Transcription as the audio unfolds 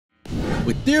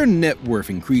With their net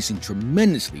worth increasing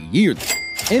tremendously yearly,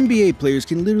 NBA players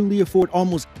can literally afford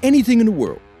almost anything in the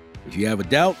world. If you have a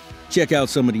doubt, check out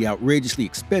some of the outrageously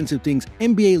expensive things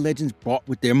NBA legends bought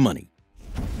with their money.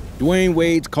 Dwayne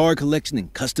Wade's car collection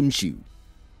and custom shoes.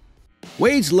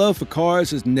 Wade's love for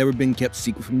cars has never been kept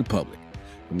secret from the public.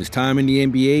 From his time in the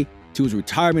NBA to his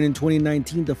retirement in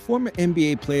 2019, the former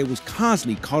NBA player was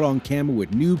constantly caught on camera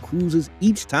with new cruisers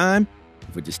each time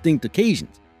for distinct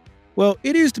occasions. Well,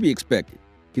 it is to be expected,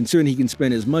 considering he can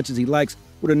spend as much as he likes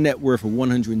with a net worth of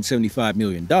 $175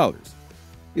 million.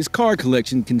 His car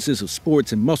collection consists of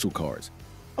sports and muscle cars.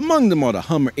 Among them are the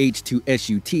Hummer H2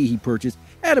 SUT he purchased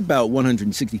at about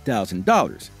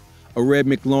 $160,000, a red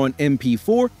McLaren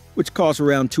MP4, which costs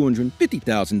around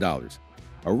 $250,000,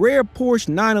 a rare Porsche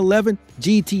 911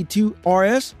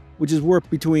 GT2 RS, which is worth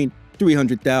between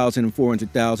 $300,000 and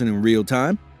 $400,000 in real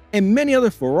time, and many other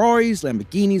Ferraris,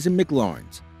 Lamborghinis, and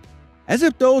McLarens. As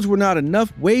if those were not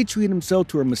enough, Wade treated himself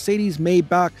to a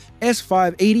Mercedes-Maybach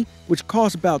S580, which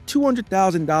cost about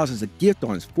 $200,000 as a gift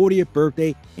on his 40th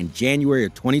birthday in January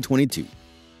of 2022.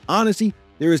 Honestly,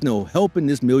 there is no helping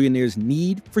this millionaire's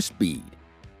need for speed.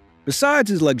 Besides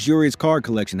his luxurious car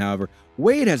collection, however,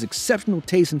 Wade has exceptional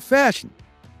taste in fashion,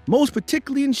 most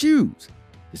particularly in shoes.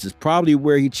 This is probably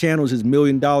where he channels his $1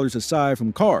 million aside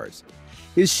from cars.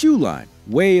 His shoe line,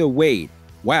 Way of Wade,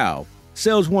 Wow,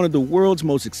 sells one of the world's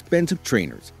most expensive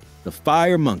trainers, the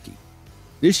Fire Monkey.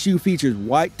 This shoe features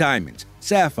white diamonds,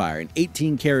 sapphire, and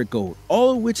 18-karat gold,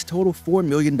 all of which total $4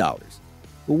 million. But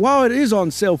while it is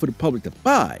on sale for the public to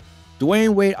buy,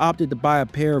 Dwayne Wade opted to buy a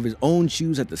pair of his own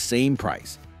shoes at the same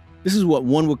price. This is what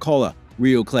one would call a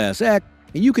real class act,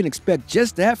 and you can expect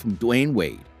just that from Dwayne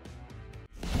Wade.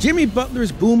 Jimmy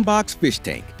Butler's boombox fish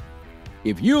tank.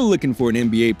 If you're looking for an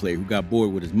NBA player who got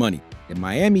bored with his money, then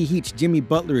Miami Heat's Jimmy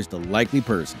Butler is the likely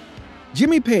person.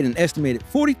 Jimmy paid an estimated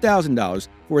 $40,000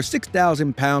 for a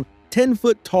 6,000-pound,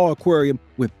 10-foot-tall aquarium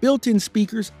with built-in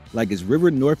speakers like his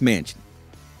River North mansion.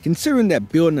 Considering that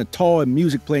building a tall and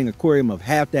music-playing aquarium of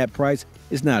half that price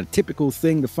is not a typical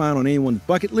thing to find on anyone's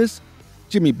bucket list,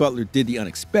 Jimmy Butler did the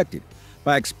unexpected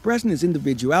by expressing his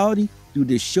individuality through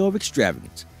this show of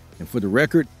extravagance. And for the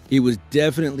record, it was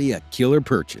definitely a killer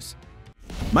purchase.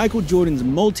 Michael Jordan's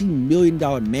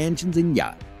multi-million-dollar mansions and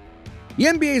yacht. The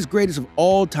NBA's greatest of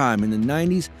all time in the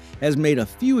 90s has made a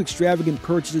few extravagant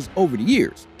purchases over the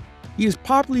years. He is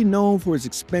popularly known for his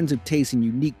expensive taste in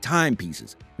unique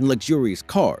timepieces and luxurious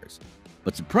cars.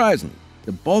 But surprisingly,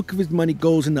 the bulk of his money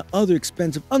goes into other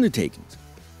expensive undertakings.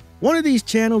 One of these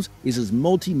channels is his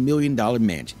multi-million-dollar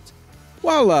mansions.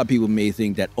 While a lot of people may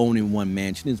think that owning one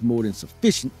mansion is more than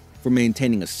sufficient for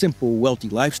maintaining a simple, wealthy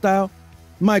lifestyle,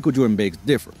 Michael Jordan begs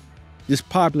differ. This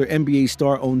popular NBA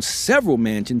star owns several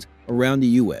mansions around the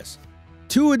U.S.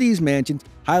 Two of these mansions,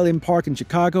 Highland Park in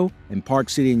Chicago and Park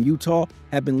City in Utah,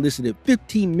 have been listed at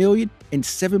 $15 million and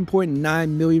 $7.9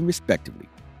 million respectively.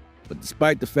 But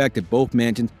despite the fact that both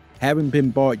mansions haven't been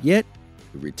bought yet,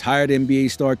 the retired NBA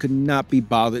star could not be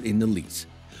bothered in the least.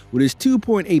 With his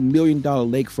 $2.8 million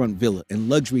lakefront villa and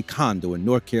luxury condo in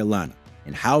North Carolina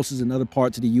and houses in other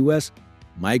parts of the U.S.,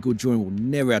 Michael Jordan will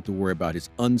never have to worry about his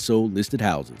unsold listed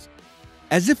houses.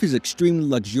 As if his extremely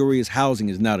luxurious housing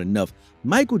is not enough,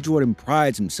 Michael Jordan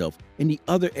prides himself in the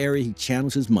other area he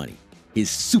channels his money, his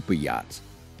super yachts.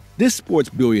 This sports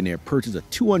billionaire purchased a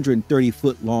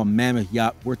 230-foot-long mammoth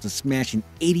yacht worth a smashing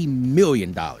 $80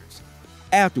 million.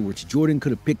 Afterwards, Jordan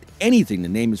could have picked anything to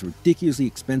name his ridiculously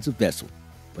expensive vessel,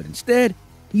 but instead,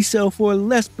 he settled for a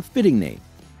less befitting name,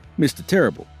 Mr.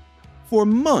 Terrible. For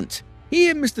months, he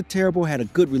and Mr. Terrible had a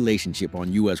good relationship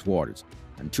on U.S. waters,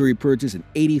 until he purchased an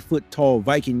 80-foot-tall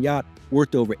Viking yacht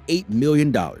worth over $8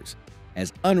 million.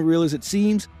 As unreal as it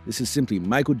seems, this is simply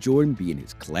Michael Jordan being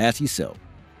his classy self.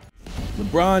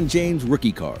 LeBron James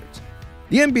rookie cards.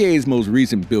 The NBA's most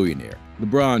recent billionaire,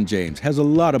 LeBron James, has a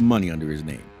lot of money under his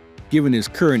name, given his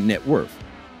current net worth.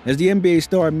 As the NBA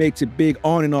star makes it big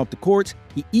on and off the courts,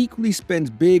 he equally spends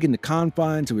big in the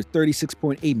confines of his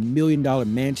 $36.8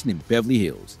 million mansion in Beverly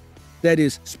Hills. That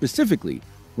is, specifically,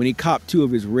 when he copped two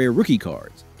of his rare rookie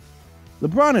cards.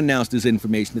 LeBron announced this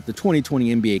information at the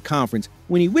 2020 NBA Conference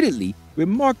when he wittily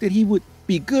remarked that he would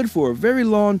be good for a very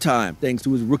long time thanks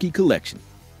to his rookie collection.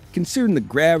 Considering the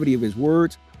gravity of his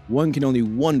words, one can only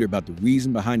wonder about the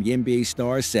reason behind the NBA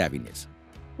star's savviness.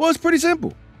 Well, it's pretty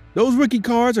simple. Those rookie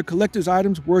cards are collector's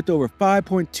items worth over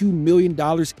 $5.2 million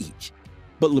each.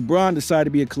 But LeBron decided to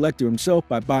be a collector himself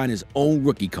by buying his own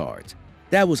rookie cards.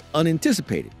 That was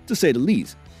unanticipated, to say the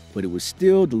least, but it was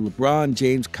still the LeBron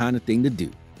James kind of thing to do.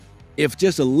 If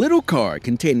just a little card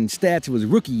containing stats of his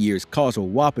rookie years cost a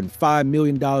whopping $5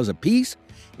 million apiece,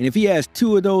 And if he has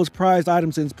two of those prized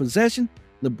items in his possession,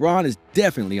 LeBron is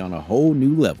definitely on a whole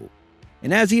new level.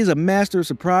 And as he is a master of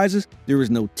surprises, there is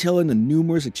no telling the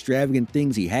numerous extravagant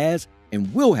things he has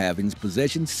and will have in his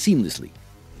possession seamlessly.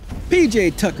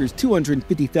 PJ Tucker's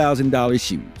 $250,000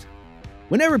 shoes.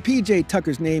 Whenever PJ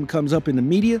Tucker's name comes up in the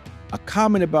media, a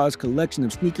comment about his collection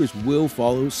of sneakers will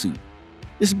follow suit.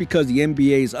 This is because the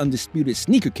NBA's undisputed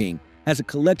sneaker king has a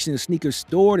collection of sneakers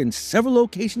stored in several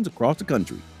locations across the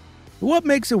country. But what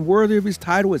makes him worthy of his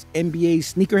title as NBA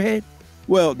sneakerhead?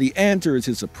 Well, the answer is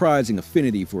his surprising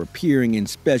affinity for appearing in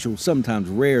special, sometimes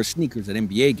rare sneakers at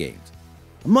NBA games.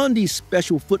 Among these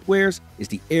special footwears is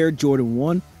the Air Jordan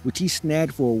 1, which he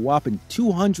snagged for a whopping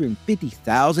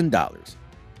 $250,000.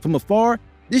 From afar,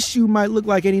 this shoe might look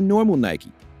like any normal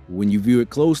Nike, but when you view it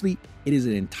closely, it is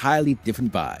an entirely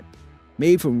different vibe.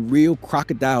 Made from real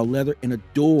crocodile leather and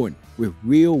adorned with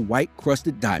real white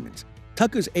crusted diamonds,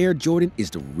 Tucker's Air Jordan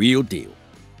is the real deal.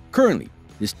 Currently,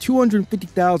 this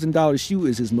 $250,000 shoe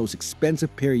is his most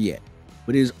expensive pair yet,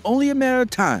 but it is only a matter of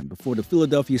time before the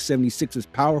Philadelphia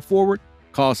 76ers power forward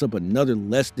costs up another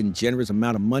less than generous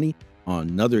amount of money on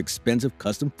another expensive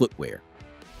custom footwear.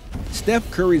 Steph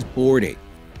Curry's Bored Ape.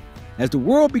 As the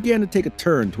world began to take a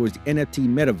turn towards the NFT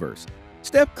metaverse,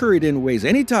 Steph Curry didn't waste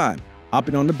any time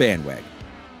hopping on the bandwagon.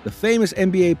 The famous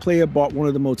NBA player bought one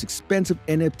of the most expensive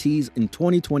NFTs in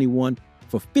 2021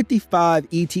 for 55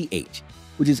 ETH,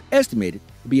 which is estimated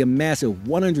to be a massive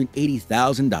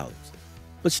 $180,000.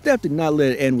 But Steph did not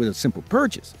let it end with a simple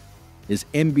purchase. His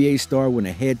NBA star went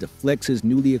ahead to flex his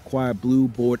newly acquired blue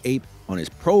Bored Ape on his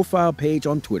profile page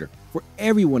on Twitter for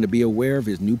everyone to be aware of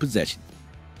his new possession.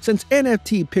 Since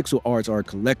NFT pixel arts are a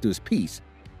collector's piece,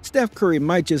 Steph Curry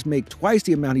might just make twice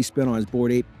the amount he spent on his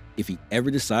Bored Ape if he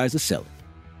ever decides to sell it.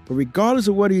 But regardless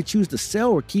of whether he chooses to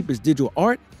sell or keep his digital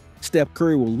art, Steph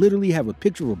Curry will literally have a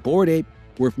picture of a Bored Ape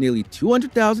worth nearly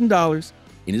 $200,000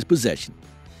 in his possession.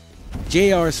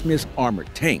 J.R. Smith's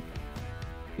armored tank.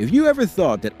 If you ever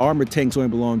thought that armored tanks only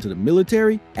belong to the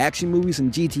military, action movies,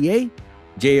 and GTA,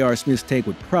 J.R. Smith's tank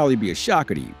would probably be a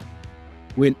shocker to you.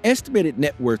 With an estimated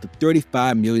net worth of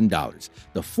 $35 million,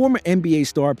 the former NBA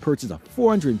star purchased a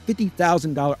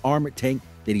 $450,000 armored tank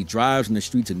that he drives on the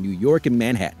streets of New York and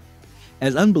Manhattan.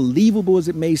 As unbelievable as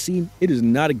it may seem, it is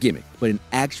not a gimmick, but an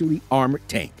actually armored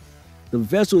tank. The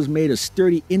vessel is made of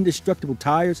sturdy, indestructible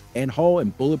tires and hull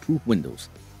and bulletproof windows.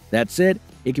 That said,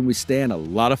 it can withstand a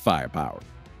lot of firepower.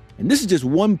 And this is just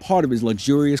one part of his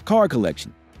luxurious car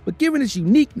collection, but given its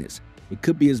uniqueness, it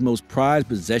could be his most prized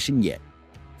possession yet.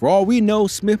 For all we know,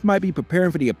 Smith might be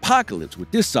preparing for the apocalypse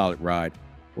with this solid ride,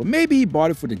 or maybe he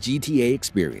bought it for the GTA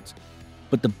experience.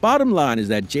 But the bottom line is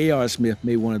that J.R. Smith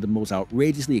made one of the most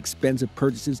outrageously expensive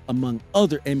purchases among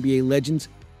other NBA legends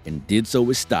and did so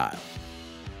with style.